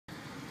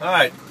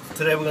Alright,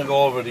 today we're going to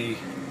go over the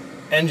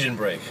engine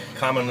brake,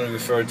 commonly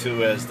referred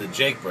to as the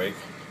Jake brake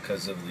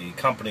because of the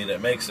company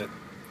that makes it.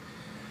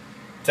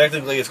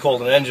 Technically it's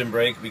called an engine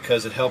brake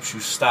because it helps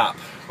you stop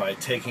by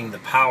taking the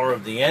power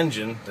of the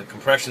engine, the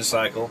compression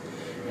cycle,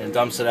 and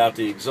dumps it out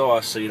the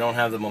exhaust so you don't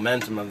have the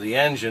momentum of the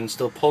engine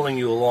still pulling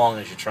you along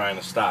as you're trying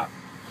to stop.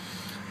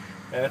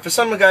 And for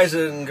some guys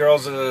and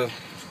girls,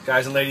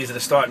 guys and ladies that are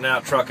starting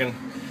out trucking,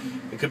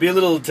 it could be a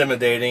little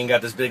intimidating. You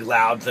got this big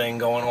loud thing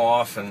going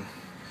off, and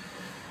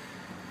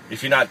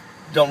if you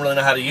don't really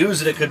know how to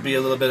use it, it could be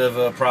a little bit of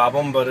a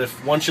problem. But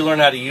once you learn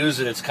how to use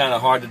it, it's kind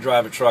of hard to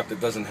drive a truck that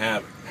doesn't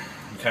have it.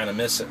 You kind of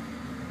miss it.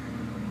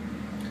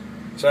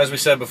 So as we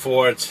said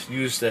before, it's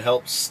used to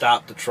help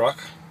stop the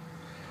truck.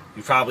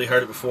 You've probably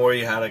heard it before.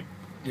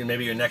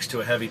 Maybe you're next to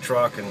a heavy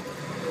truck, and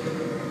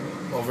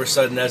all of a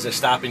sudden, as they're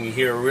stopping, you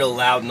hear a real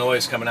loud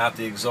noise coming out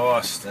the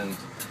exhaust, and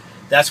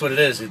that's what it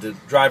is. The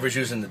driver's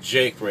using the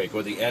Jake brake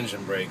or the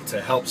engine brake to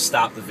help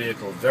stop the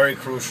vehicle. Very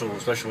crucial,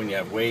 especially when you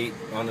have weight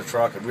on the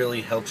truck. It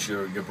really helps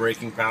your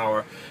braking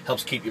power,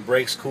 helps keep your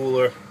brakes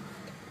cooler,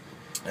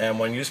 and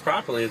when used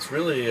properly, it's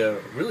really a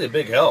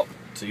big help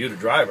to you, the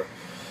driver.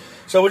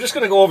 So we're just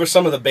going to go over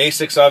some of the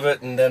basics of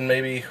it, and then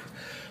maybe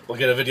we'll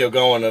get a video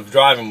going of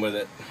driving with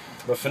it.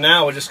 But for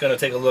now, we're just going to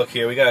take a look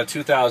here. We got a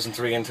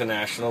 2003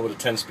 International with a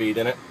 10-speed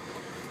in it.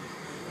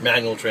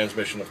 Manual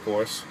transmission, of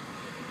course.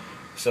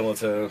 Similar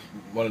to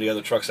one of the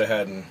other trucks I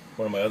had in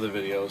one of my other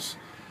videos.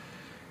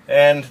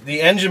 And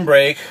the engine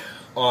brake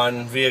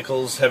on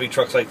vehicles, heavy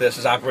trucks like this,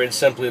 is operated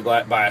simply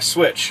by a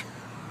switch.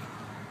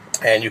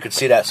 And you can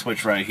see that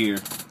switch right here.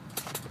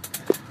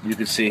 You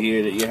can see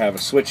here that you have a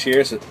switch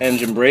here. So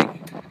engine brake,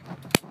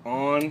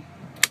 on,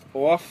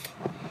 off.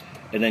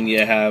 And then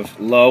you have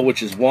low,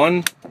 which is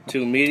 1,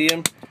 2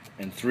 medium,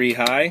 and 3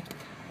 high.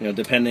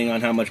 Depending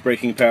on how much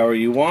braking power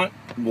you want.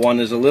 1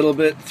 is a little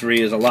bit,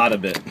 3 is a lot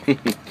of bit.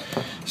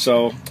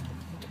 So,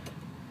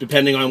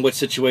 depending on what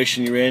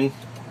situation you're in,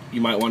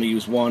 you might want to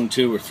use 1,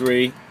 2, or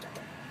 3.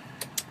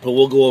 But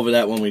we'll go over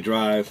that when we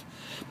drive.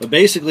 But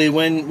basically,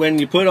 when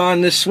you put on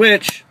this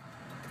switch,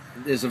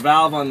 there's a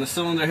valve on the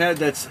cylinder head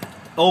that's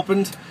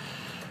opened.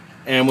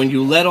 And when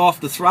you let off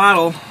the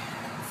throttle,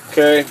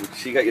 okay,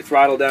 so you got your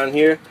throttle down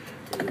here.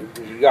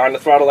 You're on the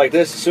throttle like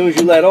this. As soon as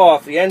you let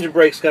off, the engine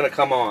brake's going to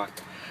come on.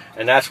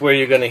 And that's where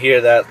you're going to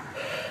hear that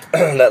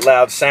that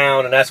loud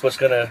sound, and that's when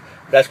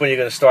you're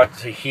going to start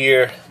to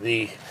hear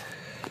the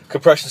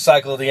compression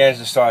cycle of the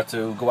engine start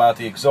to go out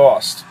the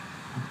exhaust.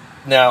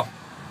 Now,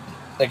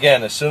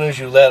 again, as soon as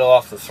you let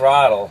off the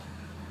throttle,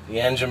 the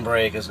engine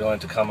brake is going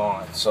to come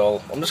on.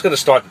 So I'm just going to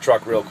start the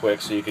truck real quick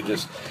so you can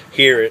just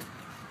hear it,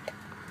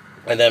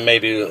 and then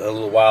maybe a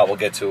little while we'll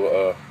get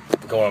to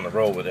going on the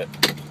road with it.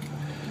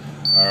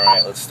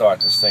 Alright, let's start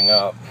this thing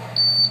up.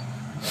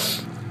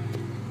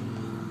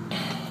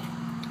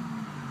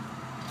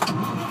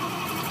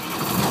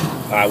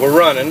 Alright, we're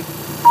running.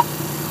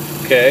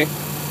 Okay.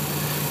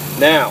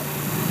 Now,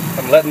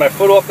 I'm letting my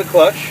foot off the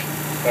clutch,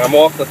 and I'm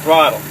off the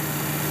throttle,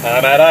 and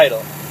I'm at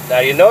idle. Now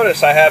you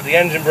notice I have the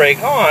engine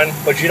brake on,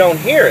 but you don't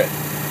hear it.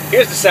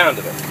 Here's the sound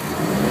of it.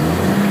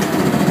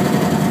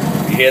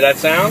 You hear that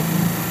sound?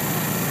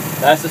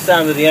 That's the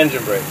sound of the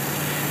engine brake.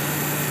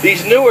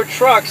 These newer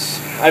trucks,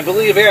 I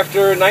believe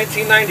after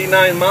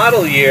 1999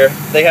 model year,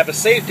 they have a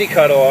safety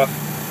cutoff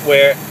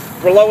where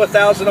below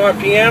 1,000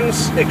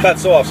 RPMs, it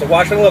cuts off. So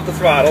watch me let the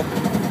throttle.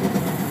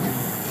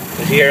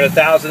 As you hear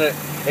 1,000,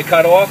 it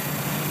cut off.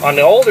 On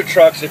the older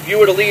trucks, if you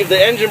were to leave the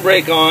engine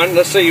brake on,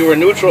 let's say you were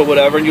neutral or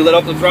whatever, and you let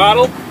up the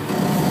throttle,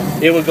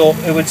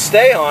 it would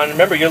stay on.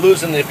 Remember, you're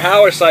losing the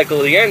power cycle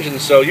of the engine,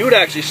 so you would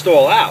actually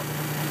stall out.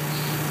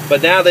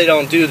 But now they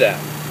don't do that.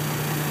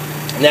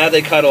 Now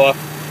they cut off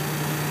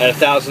at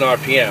 1,000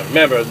 RPM.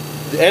 Remember,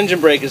 the engine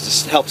brake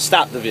is to help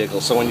stop the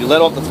vehicle. So when you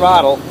let off the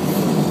throttle,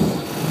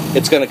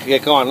 it's going to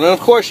kick on. And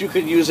of course, you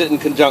could use it in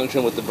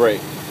conjunction with the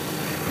brake.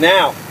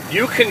 Now,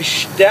 you can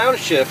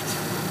downshift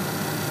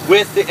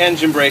with the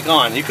engine brake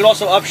on. You can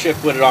also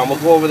upshift with it on. We'll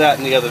go over that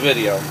in the other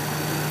video.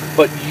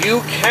 But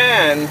you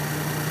can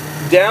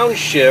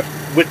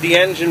downshift with the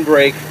engine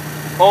brake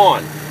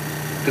on.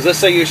 Because let's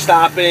say you're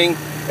stopping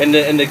and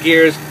the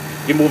gears,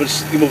 you're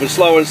moving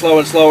slower and slower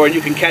and slower, and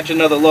you can catch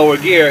another lower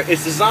gear.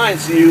 It's designed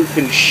so you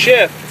can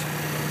shift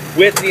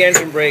with the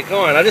engine brake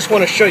on. I just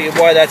want to show you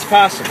why that's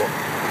possible.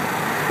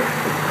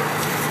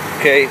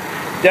 Okay,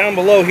 down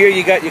below here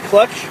you got your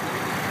clutch,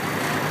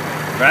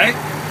 right?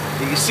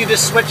 You see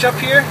this switch up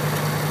here?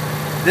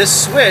 This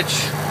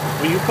switch,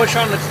 when you push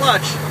on the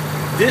clutch,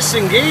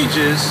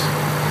 disengages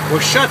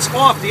or shuts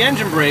off the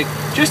engine brake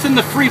just in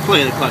the free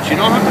play of the clutch. You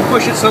don't have to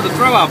push it so the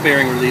throwout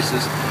bearing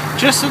releases.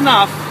 Just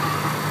enough.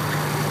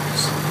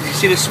 You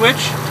see the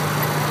switch?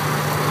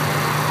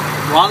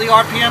 While the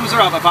RPMs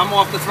are up, if I'm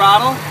off the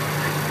throttle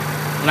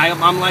and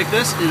I'm like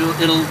this,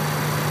 it'll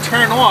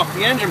turn off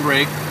the engine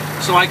brake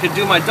so I could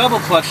do my double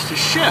clutch to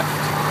shift.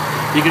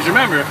 Because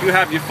remember, if you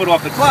have your foot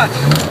off the clutch,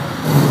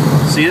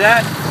 see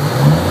that?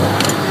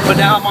 But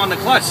now I'm on the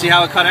clutch. See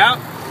how it cut out?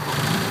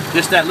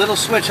 Just that little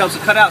switch helps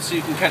it cut out so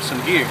you can catch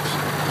some gears.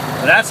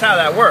 So that's how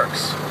that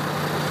works.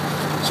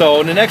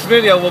 So in the next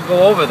video we'll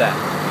go over that.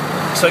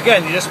 So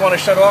again, you just want to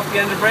shut off the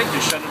engine brake,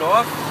 just shut it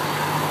off.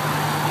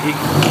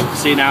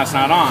 See, now it's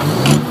not on.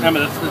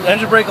 Remember, the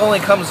engine brake only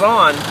comes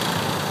on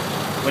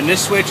when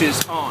this switch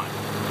is on.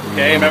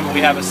 Okay, remember we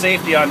have a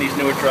safety on these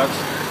newer trucks,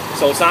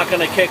 so it's not going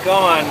to kick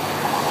on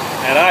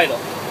at idle.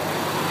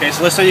 Okay,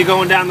 so let's say you're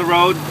going down the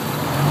road,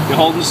 you're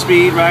holding the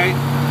speed, right?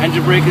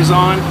 Engine brake is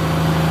on,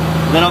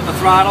 let out the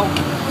throttle,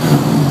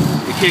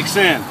 it kicks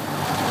in,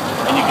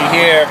 and you can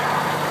hear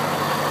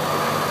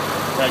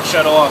that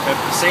shut off at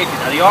the safety.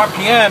 Now the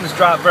RPMs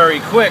drop very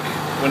quick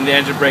when the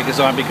engine brake is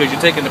on because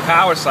you're taking the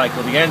power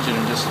cycle of the engine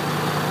and just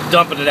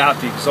dumping it out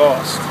the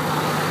exhaust.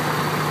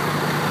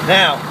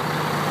 Now,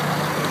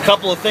 a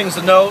couple of things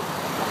to note.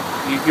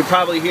 You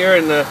probably hear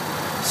in the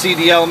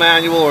CDL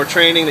manual or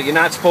training that you're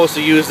not supposed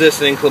to use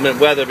this in inclement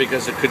weather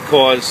because it could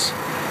cause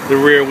the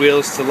rear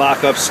wheels to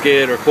lock up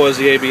skid or cause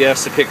the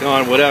ABS to kick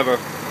on, whatever.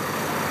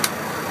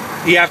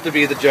 You have to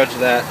be the judge of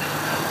that.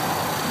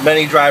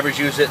 Many drivers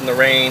use it in the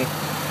rain,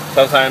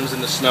 sometimes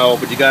in the snow,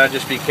 but you gotta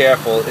just be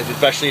careful,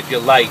 especially if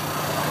you're light.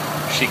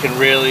 She can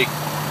really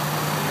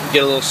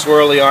get a little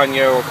swirly on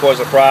you or cause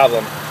a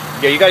problem.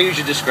 Yeah, you gotta use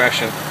your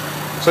discretion.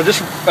 So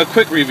just a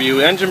quick review.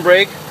 Engine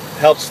brake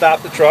helps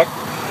stop the truck.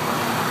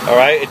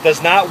 Alright, it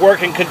does not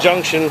work in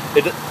conjunction.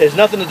 It has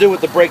nothing to do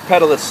with the brake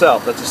pedal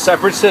itself. That's a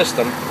separate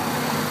system.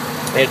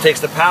 And it takes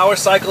the power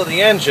cycle of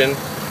the engine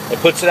and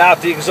puts it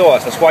out the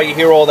exhaust. That's why you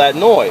hear all that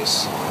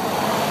noise.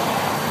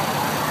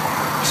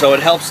 So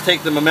it helps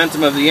take the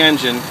momentum of the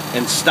engine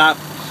and stop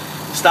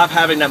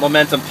having that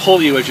momentum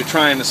pull you as you're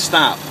trying to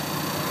stop.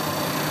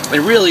 It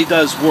really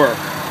does work.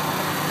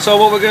 So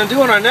what we're going to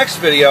do in our next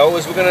video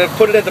is we're going to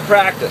put it into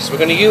practice. We're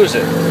going to use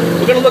it.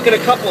 We're going to look at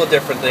a couple of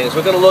different things.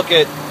 We're going to look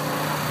at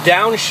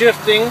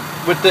downshifting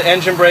with the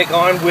engine brake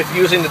on with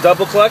using the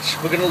double clutch.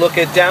 We're going to look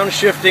at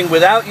downshifting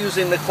without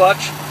using the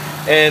clutch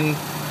and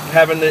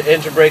having the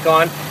engine brake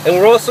on. And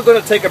we're also going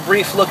to take a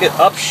brief look at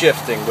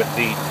upshifting with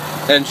the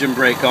engine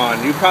brake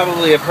on. You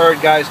probably have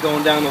heard guys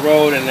going down the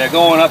road and they're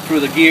going up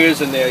through the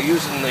gears and they're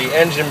using the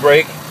engine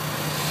brake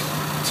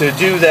to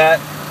do that,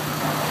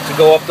 to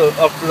go up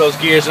through those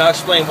gears, and I'll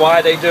explain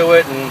why they do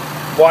it and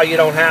why you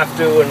don't have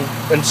to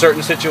in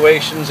certain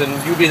situations, and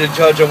you be the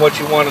judge on what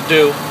you want to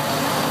do.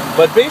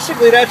 But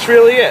basically that's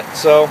really it.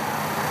 So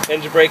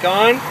engine brake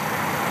on,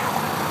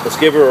 let's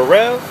give her a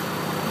rev.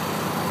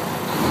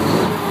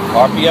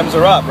 RPMs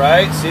are up,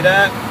 right? See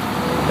that?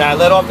 Now I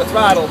let off the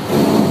throttle,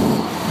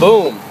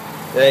 boom,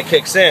 and it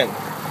kicks in.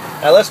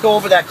 Now let's go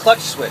over that clutch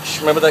switch.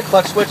 Remember that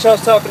clutch switch I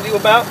was talking to you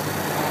about?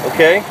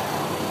 Okay.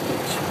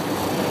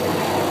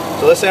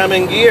 So let's say I'm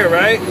in gear,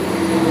 right?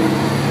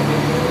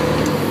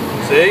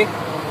 See?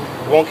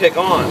 It won't kick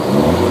on.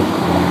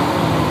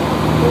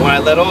 But when I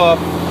let off,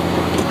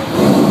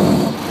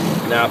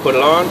 now I put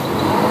it on.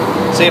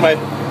 See,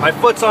 my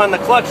foot's on the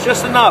clutch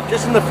just enough,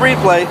 just in the free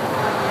play,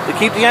 to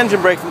keep the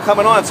engine brake from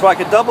coming on, so I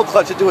can double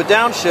clutch it, do a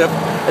downshift,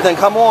 and then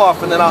come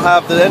off, and then I'll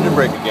have the engine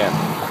brake again.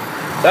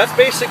 That's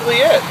basically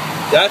it.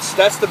 That's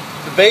the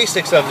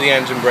basics of the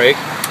engine brake.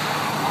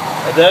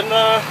 And then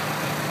I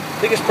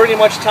think it's pretty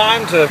much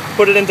time to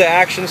put it into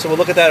action, so we'll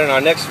look at that in our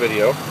next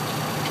video.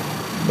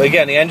 But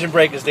again, the engine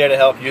brake is there to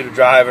help you, the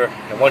driver,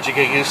 and once you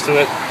get used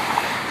to it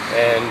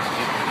and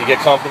you get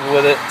comfortable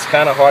with it, it's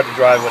kind of hard to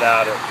drive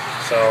without it.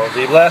 So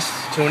be blessed,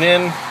 tune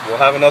in, we'll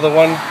have another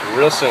one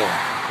real soon.